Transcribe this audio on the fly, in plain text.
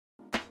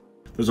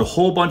There's a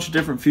whole bunch of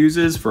different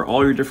fuses for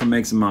all your different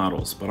makes and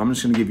models, but I'm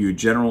just going to give you a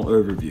general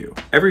overview.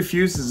 Every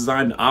fuse is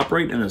designed to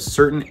operate in a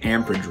certain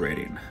amperage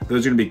rating.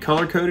 Those are going to be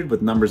color coded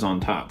with numbers on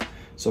top.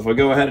 So if I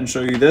go ahead and show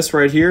you this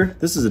right here,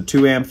 this is a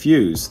 2 amp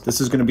fuse. This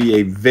is going to be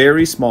a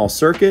very small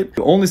circuit.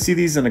 You'll only see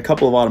these in a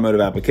couple of automotive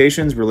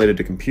applications related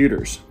to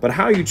computers. But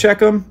how you check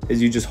them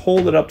is you just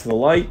hold it up to the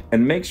light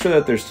and make sure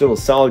that there's still a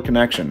solid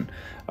connection.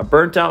 A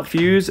burnt out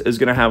fuse is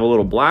going to have a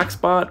little black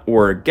spot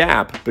or a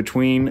gap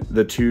between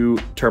the 2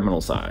 terminal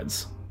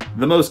sides.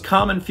 The most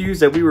common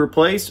fuse that we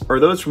replace are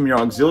those from your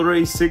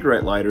auxiliary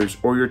cigarette lighters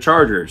or your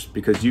chargers,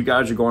 because you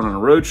guys are going on a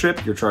road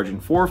trip, you're charging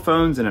 4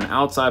 phones and an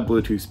outside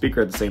Bluetooth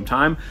speaker at the same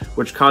time,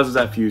 which causes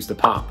that fuse to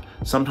pop.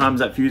 Sometimes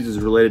that fuse is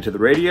related to the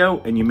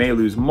radio and you may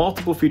lose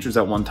multiple features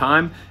at one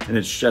time, and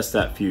it's just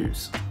that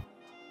fuse.